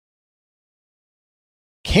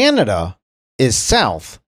Canada is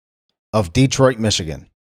south of Detroit, Michigan.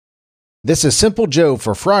 This is Simple Joe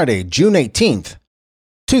for Friday, June 18th,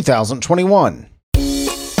 2021.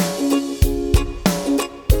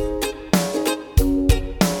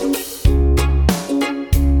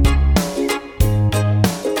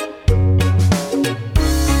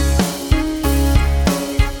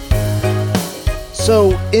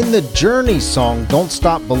 So, in the Journey song, Don't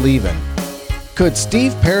Stop Believin', could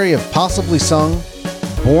Steve Perry have possibly sung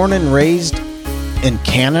Born and Raised in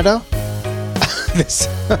Canada? This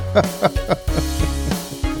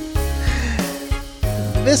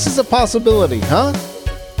is a possibility, huh?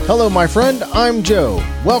 Hello, my friend. I'm Joe.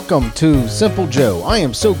 Welcome to Simple Joe. I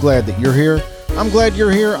am so glad that you're here. I'm glad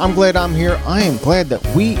you're here. I'm glad I'm here. I am glad that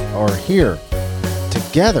we are here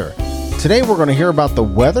together. Today, we're going to hear about the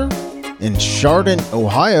weather in Chardon,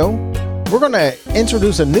 Ohio. We're going to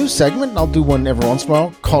introduce a new segment, and I'll do one every once in a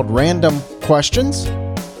while, called Random Questions.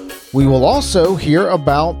 We will also hear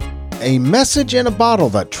about a message in a bottle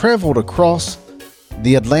that traveled across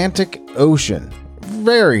the Atlantic Ocean.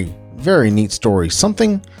 Very, very neat story.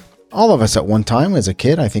 Something all of us at one time as a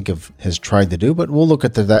kid, I think, has tried to do, but we'll look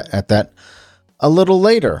at that a little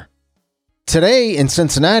later. Today in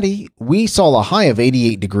Cincinnati, we saw a high of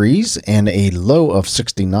 88 degrees and a low of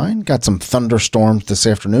 69. Got some thunderstorms this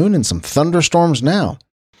afternoon and some thunderstorms now.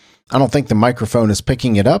 I don't think the microphone is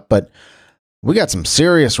picking it up, but we got some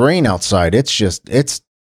serious rain outside. It's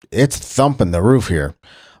thumping the roof here.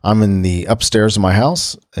 I'm in the upstairs of my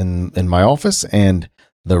house in my office, and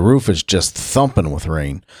the roof is just thumping with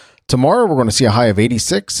rain. Tomorrow, we're going to see a high of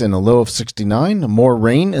 86 and a low of 69. More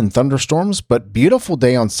rain and thunderstorms, but beautiful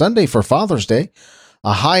day on Sunday for Father's Day.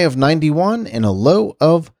 A high of 91 and a low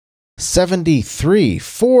of 73.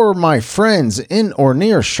 For my friends in or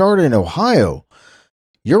near Chardon, Ohio,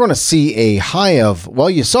 you're going to see a high of, well,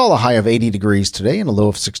 you saw a high of 80 degrees today and a low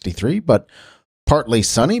of 63, but partly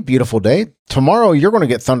sunny, beautiful day. Tomorrow, you're going to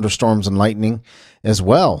get thunderstorms and lightning as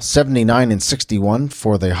well. 79 and 61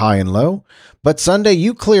 for the high and low. But Sunday,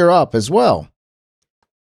 you clear up as well.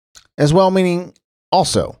 As well, meaning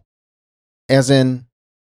also, as in,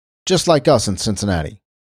 just like us in Cincinnati.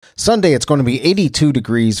 Sunday, it's going to be 82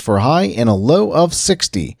 degrees for high and a low of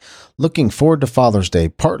 60. Looking forward to Father's Day.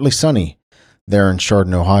 Partly sunny there in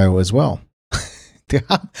Chardon, Ohio as well.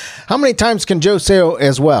 How many times can Joe say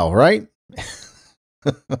as well, right?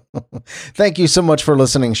 Thank you so much for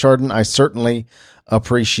listening, Chardon. I certainly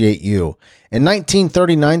appreciate you. In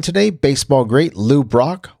 1939 today, baseball great Lou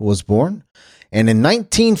Brock was born. And in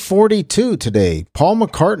 1942 today, Paul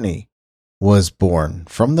McCartney was born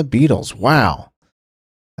from the Beatles. Wow.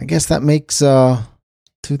 I guess that makes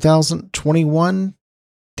 2021.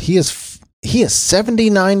 He is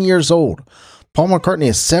 79 years old. Paul McCartney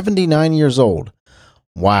is 79 years old.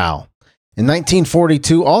 Wow. In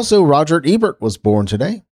 1942, also, Roger Ebert was born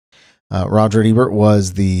today. Roger Ebert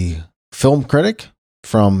was the film critic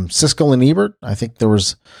from Siskel and Ebert. I think there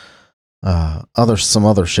was some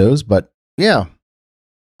other shows, but yeah,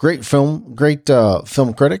 great film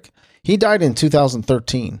critic. He died in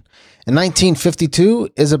 2013. In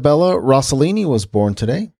 1952, Isabella Rossellini was born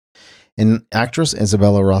today. An actress,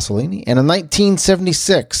 Isabella Rossellini. And in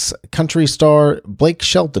 1976, country star Blake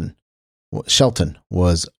Shelton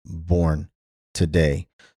was born today.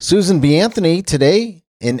 Susan B. Anthony today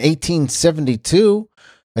in 1872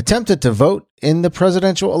 attempted to vote in the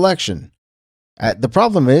presidential election. The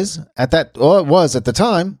problem is, at the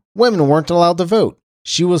time, women weren't allowed to vote.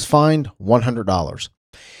 She was fined $100.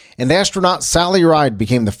 And astronaut Sally Ride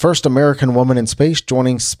became the first American woman in space,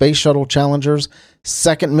 joining Space Shuttle Challenger's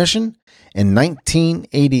second mission in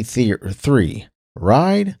 1983.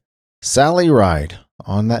 Sally Ride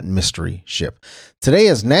on that mystery ship. Today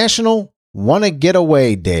is National Wanna Get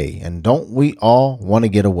Away Day, and don't we all want to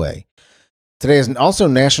get away? Today is also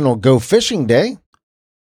National Go Fishing Day.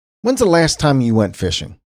 When's the last time you went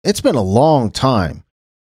fishing? It's been a long time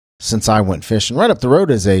since I went fishing. Right up the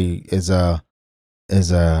road is a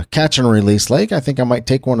catch and release lake. I think I might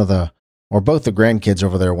take both the grandkids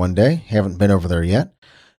over there one day. Haven't been over there yet.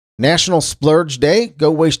 National Splurge Day.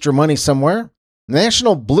 Go waste your money somewhere.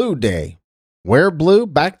 National Blue Day. Wear blue,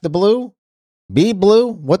 back the blue, be blue.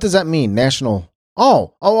 What does that mean? National.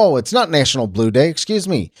 Oh, it's not National Blue Day. Excuse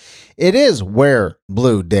me. It is Wear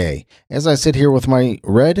Blue Day. As I sit here with my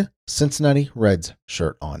red Cincinnati Reds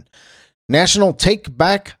shirt on. National Take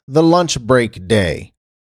Back the Lunch Break Day.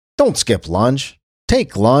 Don't skip lunch.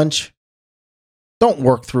 Take lunch. Don't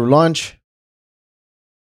work through lunch.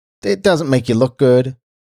 It doesn't make you look good.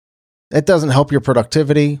 It doesn't help your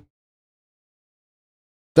productivity.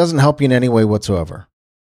 Doesn't help you in any way whatsoever.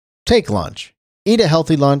 Take lunch. Eat a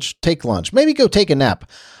healthy lunch, take lunch, maybe go take a nap.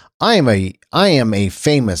 I am a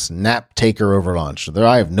famous nap taker over lunch.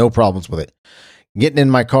 I have no problems with it. Getting in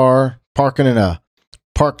my car, parking in a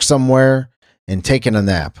park somewhere, and taking a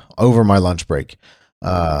nap over my lunch break.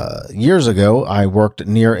 Years ago, I worked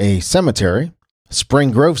near a cemetery,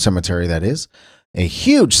 Spring Grove Cemetery, that is, a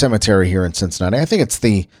huge cemetery here in Cincinnati. I think it's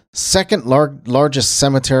the second largest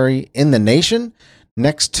cemetery in the nation,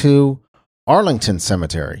 next to Arlington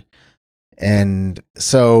Cemetery. And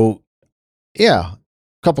so, yeah, a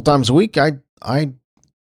couple times a week, and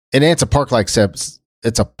it's a park-like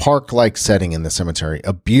setting in the cemetery.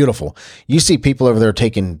 A beautiful. You see people over there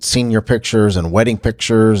taking senior pictures and wedding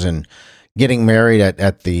pictures and getting married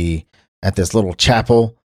at this little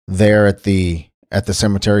chapel there at the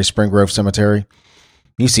cemetery, Spring Grove Cemetery.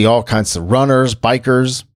 You see all kinds of runners,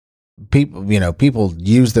 bikers, people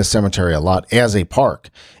use this cemetery a lot as a park,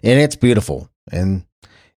 and it's beautiful. And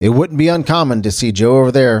it wouldn't be uncommon to see Joe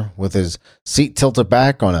over there with his seat tilted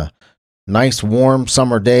back on a nice warm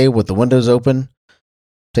summer day with the windows open,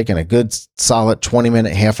 taking a good solid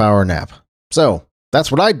 20-minute, half-hour nap. So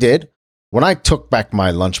that's what I did when I took back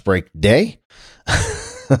my lunch break day.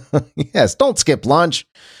 Yes, don't skip lunch.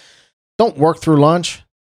 Don't work through lunch.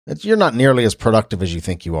 You're not nearly as productive as you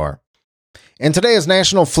think you are. And today is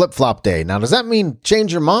National Flip-Flop Day. Now, does that mean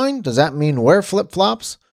change your mind? Does that mean wear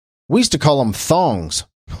flip-flops? We used to call them thongs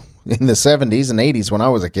in the 70s and 80s when I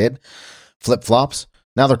was a kid. Flip-flops.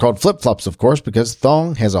 Now they're called flip-flops, of course, because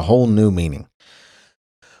thong has a whole new meaning.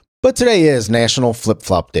 But today is National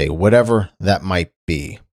Flip-Flop Day, whatever that might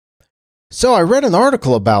be. So I read an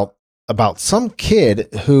article about some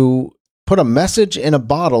kid who put a message in a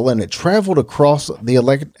bottle and it traveled across the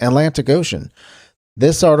Atlantic Ocean.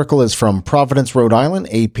 This article is from Providence, Rhode Island,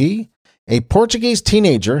 AP. A Portuguese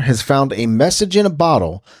teenager has found a message in a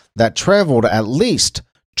bottle that traveled at least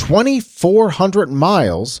 2,400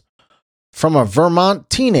 miles from a Vermont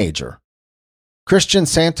teenager. Christian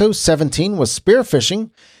Santos, 17, was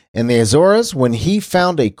spearfishing in the Azores when he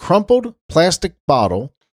found a crumpled plastic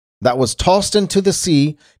bottle that was tossed into the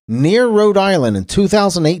sea near Rhode Island in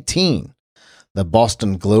 2018. The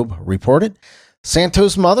Boston Globe reported.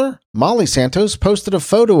 Santos' mother, Molly Santos, posted a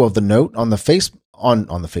photo of the note on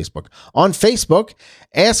Facebook,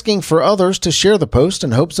 asking for others to share the post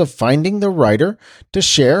in hopes of finding the writer to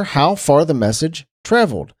share how far the message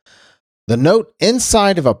traveled. The note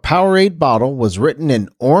inside of a Powerade bottle was written in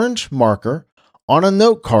orange marker on a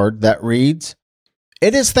note card that reads,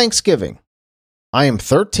 "It is Thanksgiving. I am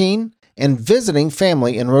 13 and visiting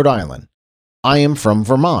family in Rhode Island. I am from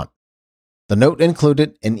Vermont." The note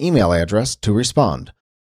included an email address to respond.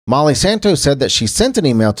 Molly Santos said that she sent an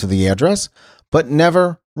email to the address, but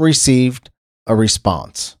never received a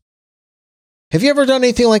response. Have you ever done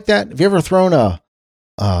anything like that? Have you ever thrown a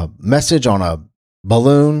message on a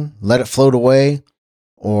balloon, let it float away?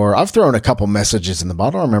 Or I've thrown a couple messages in the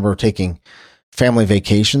bottle. I remember taking family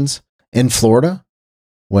vacations in Florida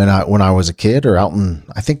when I was a kid, or out in,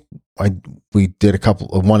 I think we did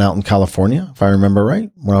one out in California, if I remember right,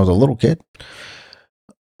 when I was a little kid.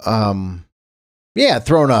 Throwing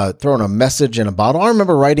a message in a bottle. I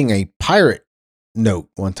remember writing a pirate note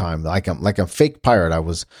one time, like a fake pirate.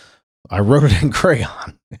 I wrote it in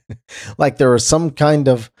crayon, like there was some kind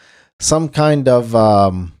of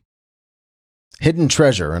hidden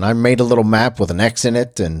treasure, and I made a little map with an X in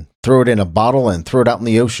it and threw it in a bottle and threw it out in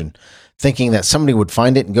the ocean, thinking that somebody would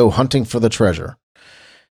find it and go hunting for the treasure.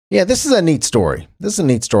 Yeah, this is a neat story.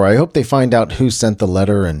 I hope they find out who sent the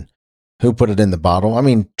letter and who put it in the bottle. I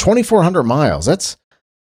mean, 2,400 miles.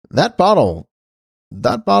 That bottle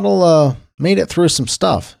made it through some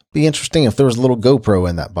stuff. Be interesting if there was a little GoPro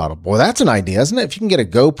in that bottle. Boy, that's an idea, isn't it? If you can get a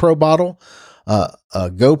GoPro bottle, a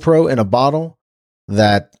GoPro in a bottle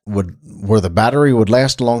where the battery would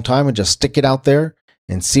last a long time, and just stick it out there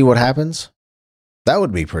and see what happens. That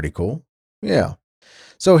would be pretty cool. Yeah.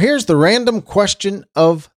 So here's the random question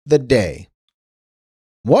of the day.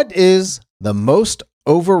 What is the most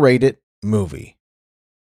overrated movie?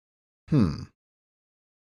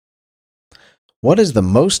 What is the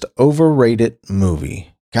most overrated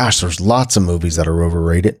movie? Gosh, there's lots of movies that are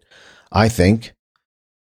overrated, I think.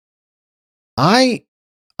 I'm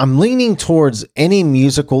leaning towards any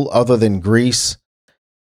musical other than Grease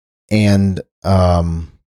and the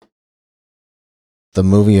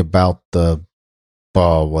movie about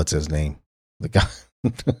what's his name? The guy.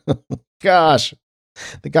 Gosh,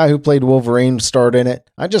 the guy who played Wolverine starred in it.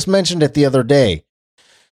 I just mentioned it the other day.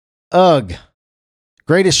 Ugh.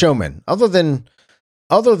 Greatest Showman. Other than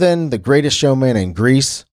The Greatest Showman and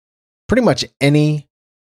Grease, pretty much any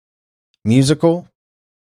musical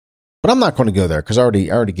But I'm not going to go there because I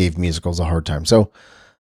already gave musicals a hard time. So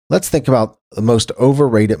let's think about the most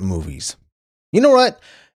overrated movies. You know what?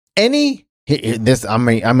 I may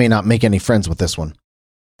not make any friends with this one.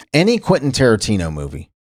 Any Quentin Tarantino movie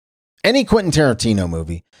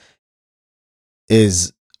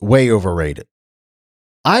is way overrated.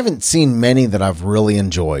 I haven't seen many that I've really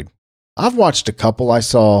enjoyed. I've watched a couple. I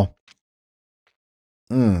saw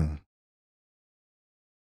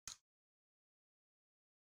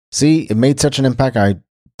See, it made such an impact, I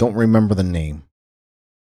don't remember the name.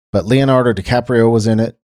 But Leonardo DiCaprio was in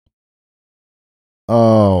it.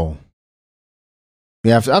 Oh.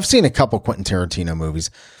 Yeah, I've seen a couple Quentin Tarantino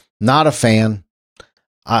movies. Not a fan.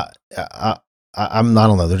 I don't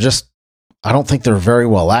know. I don't think they're very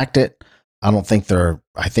well acted. I think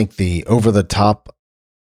the over the top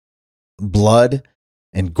blood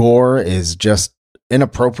and gore is just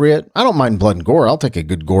inappropriate. I don't mind blood and gore. I'll take a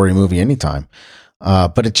good gory movie anytime.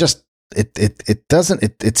 But it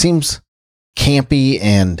seems campy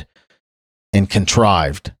and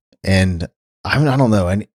contrived. And I don't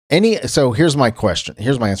know. So here's my question.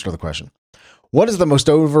 Here's my answer to the question. What is the most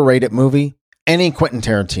overrated movie? Any Quentin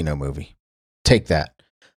Tarantino movie. Take that.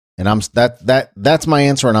 And that's my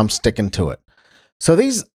answer, and I'm sticking to it. So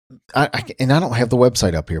I don't have the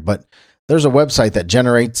website up here, but there's a website that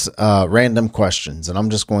generates random questions, and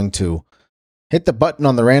I'm just going to hit the button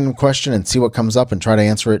on the random question and see what comes up and try to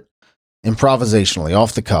answer it improvisationally,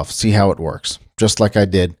 off the cuff, see how it works, just like I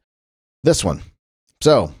did this one.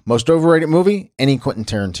 So, most overrated movie, any Quentin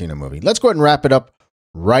Tarantino movie. Let's go ahead and wrap it up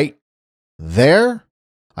right there.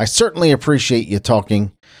 I certainly appreciate you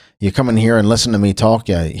talking. You come in here and listen to me talk,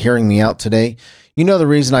 hearing me out today. You know the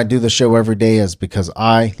reason I do the show every day is because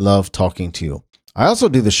I love talking to you. I also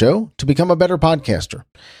do the show to become a better podcaster.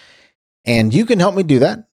 And you can help me do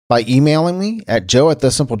that by emailing me at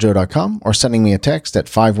joe@thesimplejoe.com or sending me a text at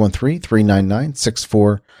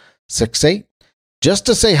 513-399-6468 just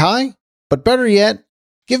to say hi. But better yet,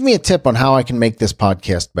 give me a tip on how I can make this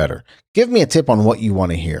podcast better. Give me a tip on what you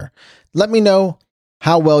want to hear. Let me know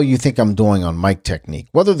how well you think I'm doing on mic technique,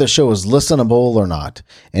 whether the show is listenable or not,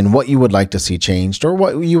 and what you would like to see changed or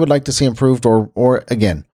what you would like to see improved or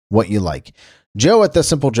again, what you like.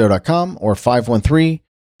 joe@thesimplejoe.com or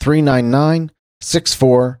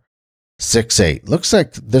 513-399-6468. Looks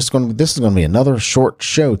like this is going to be another short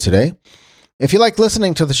show today. If you like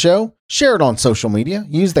listening to the show, share it on social media.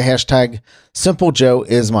 Use the hashtag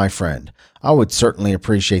 #SimpleJoeIsMyFriend. I would certainly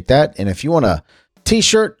appreciate that. And if you want a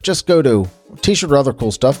t-shirt, just go to t-shirt or other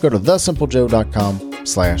cool stuff. Go to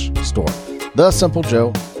thesimplejoe.com/store.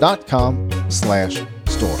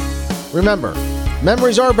 thesimplejoe.com/store. Remember,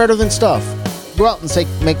 memories are better than stuff. Go out and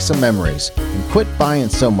make some memories and quit buying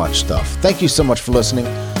so much stuff. Thank you so much for listening.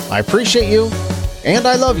 I appreciate you and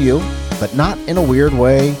I love you, but not in a weird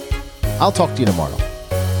way. I'll talk to you tomorrow.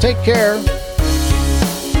 Take care.